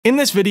In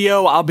this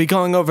video, I'll be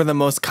going over the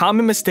most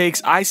common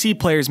mistakes I see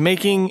players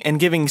making and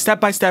giving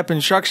step-by-step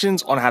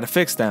instructions on how to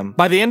fix them.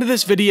 By the end of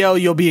this video,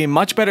 you'll be a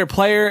much better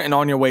player and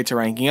on your way to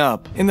ranking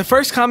up. And the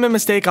first common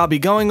mistake I'll be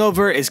going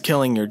over is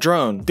killing your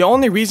drone. The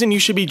only reason you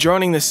should be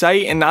droning the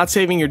site and not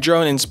saving your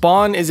drone in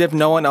spawn is if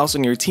no one else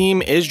on your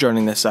team is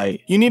droning the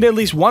site. You need at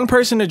least one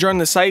person to drone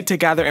the site to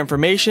gather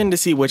information to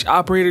see which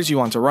operators you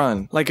want to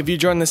run. Like if you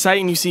drone the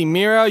site and you see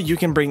Mira, you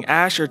can bring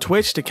Ash or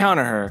Twitch to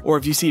counter her. Or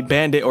if you see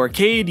Bandit or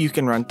Cade, you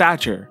can run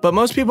Thatcher. But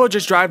most people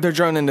just drive their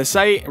drone into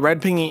sight,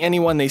 red pinging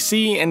anyone they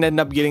see, and end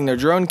up getting their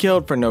drone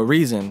killed for no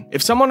reason.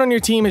 If someone on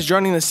your team is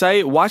droning the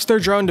site, watch their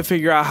drone to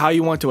figure out how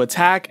you want to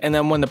attack, and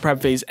then when the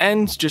prep phase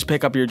ends, just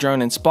pick up your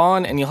drone and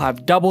spawn, and you'll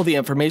have double the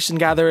information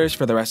gatherers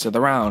for the rest of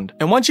the round.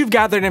 And once you've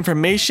gathered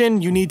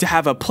information, you need to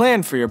have a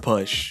plan for your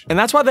push. And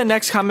that's why the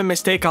next common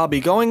mistake I'll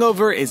be going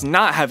over is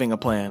not having a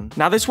plan.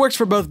 Now this works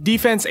for both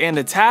defense and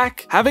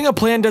attack. Having a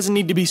plan doesn't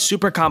need to be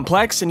super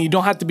complex, and you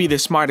don't have to be the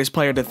smartest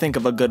player to think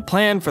of a good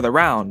plan for the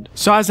round.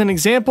 So as an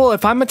example,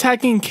 if I'm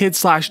attacking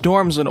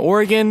kids/dorms in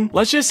Oregon,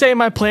 let's just say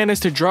my plan is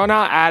to drone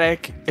out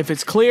attic. If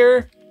it's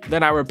clear,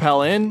 then I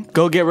rappel in,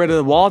 go get rid of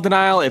the wall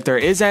denial if there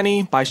is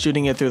any by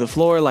shooting it through the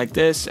floor like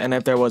this, and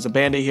if there was a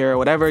bandit here or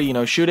whatever, you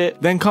know, shoot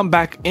it. Then come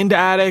back into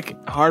attic,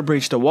 hard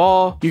breach the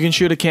wall. You can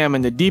shoot a cam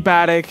into deep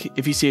attic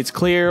if you see it's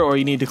clear, or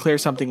you need to clear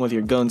something with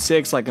your gun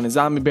 6 like in a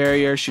zombie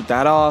barrier, shoot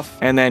that off,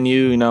 and then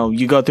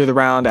you go through the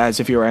round as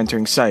if you were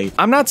entering site.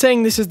 I'm not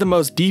saying this is the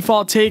most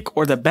default take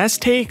or the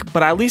best take,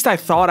 but at least I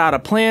thought out a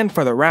plan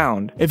for the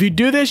round. If you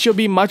do this, you'll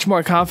be much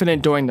more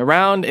confident during the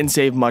round and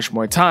save much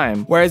more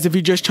time. Whereas if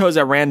you just chose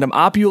a random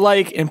op you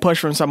like and push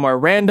from somewhere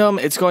random,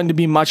 it's going to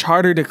be much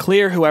harder to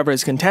clear whoever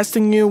is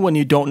contesting you when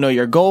you don't know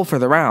your goal for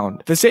the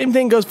round. The same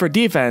thing goes for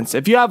defense.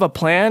 If you have a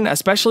plan,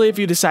 especially if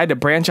you decide to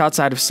branch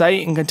outside of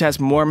sight and contest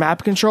more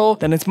map control,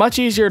 then it's much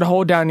easier to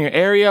hold down your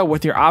area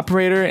with your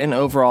operator and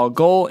overall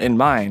goal in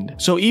mind.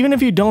 So even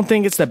if you don't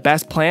think it's the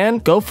best plan,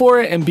 go for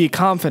it and be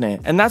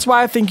confident. And that's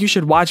why I think you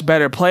should watch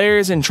better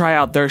players and try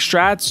out their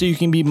strats so you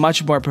can be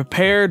much more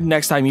prepared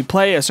next time you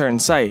play a certain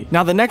site.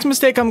 Now the next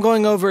mistake I'm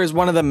going over is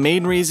one of the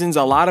main reasons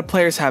a lot of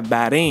players have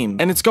bad aim,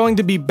 and it's going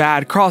to be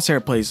bad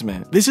crosshair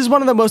placement. This is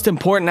one of the most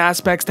important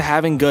aspects to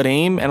having good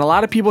aim, and a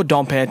lot of people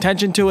don't pay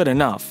attention to it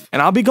enough.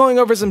 And I'll be going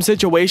over some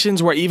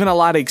situations where even a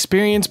lot of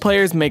experienced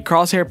players make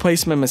crosshair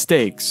placement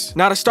mistakes.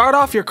 Now to start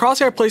off, your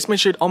crosshair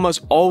placement should almost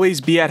always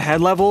be at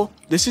head level.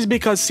 This is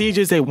because Siege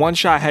is a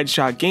one-shot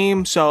headshot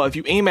game, so if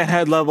you aim at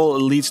head level, it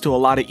leads to a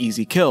lot of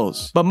easy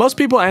kills. But most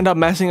people end up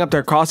messing up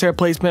their crosshair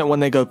placement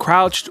when they go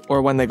crouched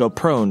or when they go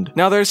proned.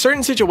 Now there are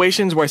certain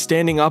situations where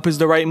standing up is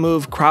the right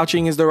move,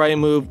 crouching is the right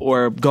move,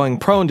 or going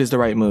proned is the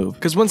right move.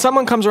 Because when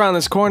someone comes around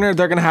this corner,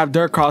 they're gonna have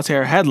their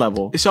crosshair head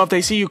level. So if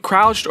they see you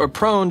crouched or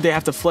proned, they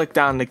have to flick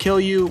down to kill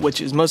you,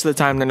 which is most of the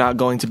time they're not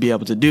going to be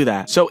able to do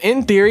that. So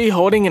in theory,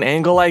 holding an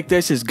angle like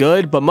this is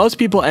good, but most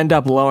people end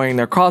up lowering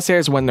their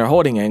crosshairs when they're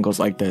holding angles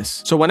like this.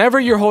 So whenever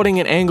you're holding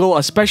an angle,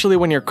 especially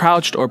when you're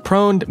crouched or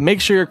proned,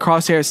 make sure your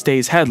crosshair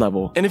stays head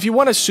level. And if you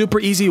want a super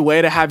easy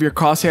way to have your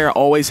crosshair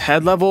always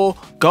head level,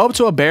 go up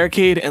to a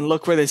barricade and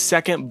look for this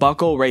second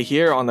buckle right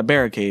here on the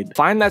barricade.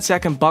 Find that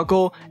second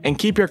buckle and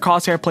keep your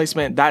crosshair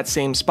placement that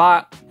same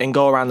spot and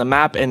go around the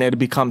map, and it'll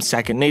become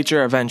second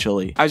nature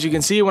eventually. As you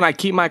can see, when I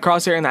keep my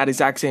crosshair in that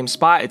exact same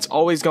spot, it's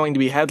always going to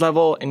be head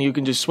level, and you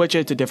can just switch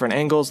it to different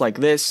angles like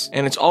this,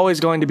 and it's always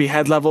going to be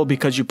head level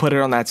because you put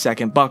it on that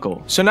second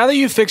buckle. So now that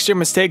you've fixed your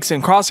mistakes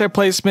in crosshair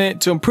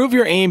placement, to improve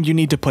your aim, you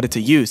need to put it to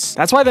use.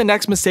 That's why the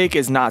next mistake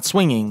is not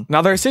swinging.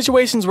 Now there are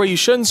situations where you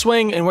shouldn't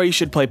swing and where you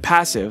should play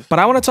passive, but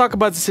I want to talk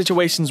about the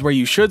situations where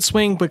you should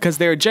swing because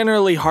they are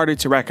generally harder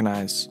to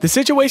recognize. The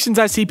situations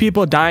I see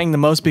people dying the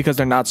most because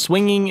they're not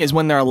swinging is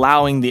when they're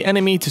allowing the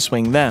enemy to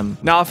swing them.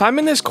 Now if I'm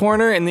in this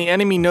corner and the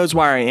enemy knows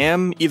where I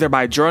am, either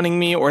by droning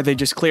me or they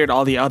just cleared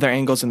all the other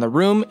angles in the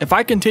room, if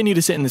I continue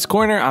to sit in this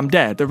corner, I'm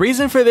dead. The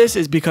reason for this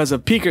is because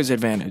of peeker's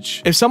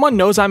advantage. If someone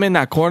knows I'm in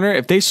that corner,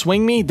 if they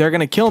swing me, they're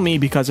gonna kill me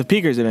because of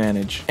peeker's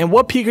advantage. And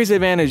what peeker's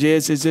advantage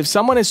is if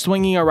someone is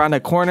swinging around a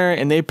corner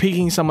and they're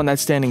peeking someone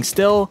that's standing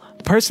still,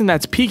 the person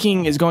that's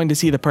peeking is going to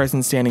see the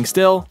person standing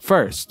still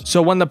first.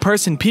 So when the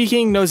person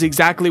peeking knows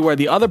exactly where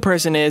the other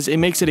person is, it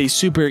makes it a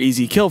super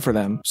easy kill for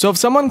them. So if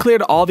someone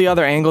cleared all the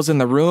other angles in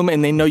the room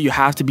and they know you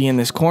have to be in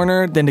this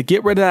corner, then to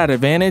get rid of that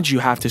advantage, you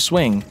have to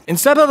swing.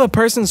 Instead of the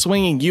person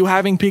swinging you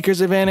having peeker's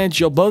advantage,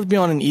 you'll both be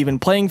on an even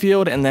playing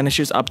field, and then it's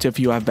just up to if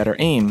you have better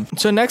aim.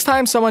 So next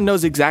time someone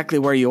knows exactly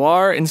where you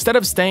are, instead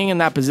of staying in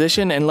that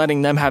position and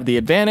letting them have the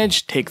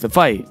advantage, take the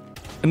fight.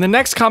 And the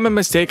next common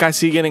mistake I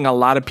see getting a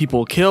lot of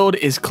people killed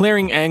is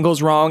clearing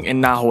angles wrong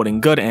and not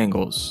holding good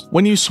angles.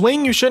 When you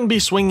swing, you shouldn't be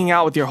swinging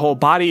out with your whole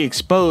body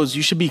exposed,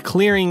 you should be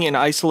clearing and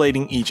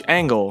isolating each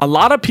angle. A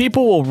lot of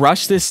people will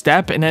rush this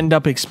step and end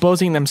up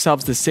exposing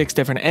themselves to 6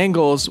 different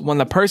angles when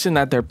the person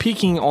that they're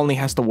peeking only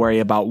has to worry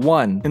about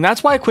one. And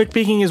that's why quick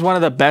peeking is one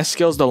of the best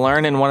skills to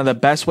learn and one of the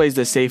best ways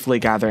to safely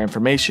gather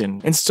information.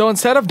 And so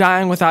instead of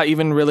dying without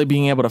even really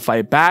being able to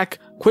fight back,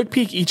 quick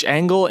peek each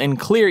angle and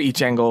clear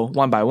each angle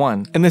one by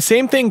one. And the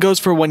same thing goes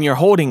for when you're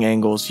holding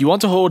angles. You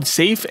want to hold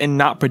safe and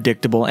not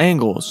predictable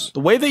angles.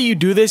 The way that you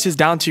do this is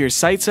down to your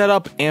sight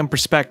setup and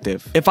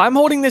perspective. If I'm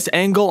holding this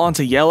angle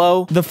onto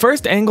yellow, the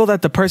first angle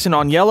that the person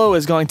on yellow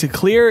is going to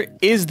clear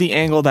is the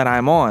angle that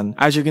I'm on.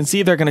 As you can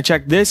see, they're going to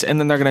check this and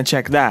then they're going to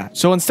check that.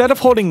 So instead of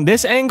holding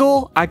this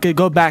angle, I could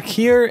go back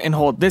here and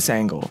hold this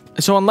angle.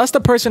 So unless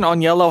the person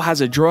on yellow has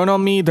a drone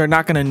on me, they're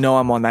not going to know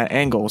I'm on that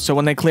angle. So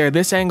when they clear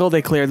this angle,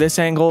 they clear this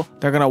angle,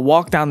 they're going to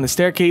walk down the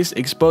staircase,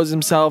 expose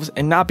themselves,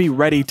 and not be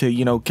ready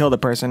to, kill the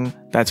person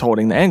that's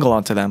holding the angle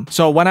onto them.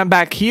 So when I'm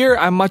back here,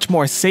 I'm much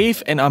more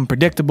safe and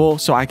unpredictable,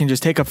 so I can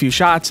just take a few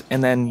shots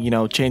and then,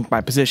 change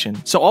my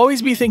position. So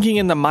always be thinking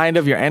in the mind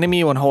of your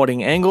enemy when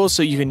holding angles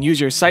so you can use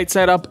your sight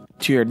setup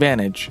to your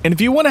advantage. And if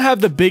you want to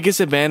have the biggest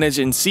advantage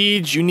in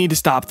Siege, you need to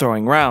stop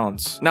throwing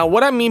rounds. Now,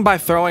 what I mean by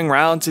throwing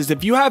rounds is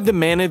if you have the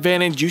man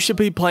advantage, you should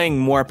be playing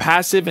more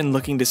passive and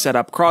looking to set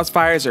up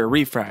crossfires or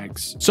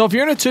refrags. So if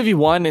you're in a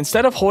 2v1,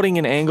 instead of holding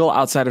an angle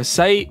outside of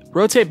sight,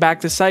 rotate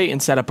back to sight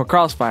and set up a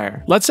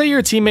crossfire. Let's say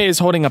your teammate is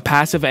holding a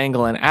passive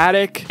angle in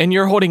attic and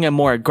you're holding a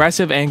more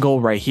aggressive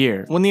angle right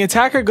here. When the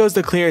attacker goes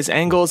to clear his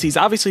angles, he's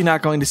obviously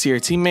not going to see your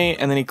teammate,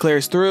 and then he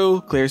clears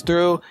through,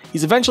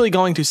 he's eventually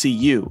going to see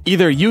you.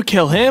 Either you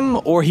kill him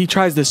or he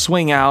tries to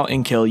swing out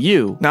and kill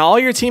you. Now all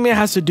your teammate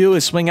has to do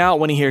is swing out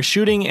when he hears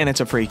shooting and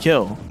it's a free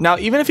kill. Now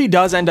even if he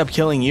does end up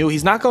killing you,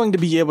 he's not going to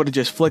be able to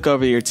just flick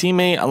over your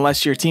teammate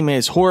unless your teammate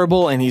is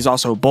horrible and he's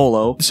also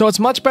bolo. So it's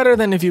much better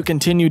than if you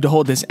continue to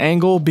hold this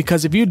angle,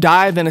 because if you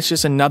die then it's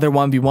just another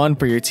 1v1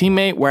 for your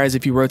teammate, whereas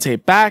if you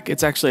rotate back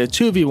it's actually a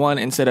 2v1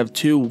 instead of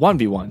two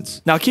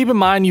 1v1s. Now keep in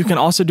mind you can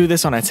also do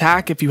this on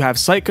attack if you have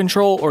sight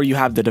control or you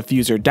have the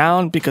diffuser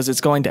down, because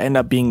it's going to end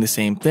up being the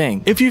same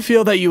thing. If you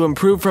feel that you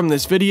improved from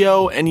this video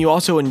and you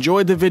also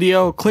enjoyed the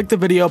video, click the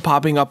video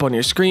popping up on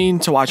your screen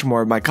to watch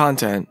more of my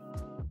content.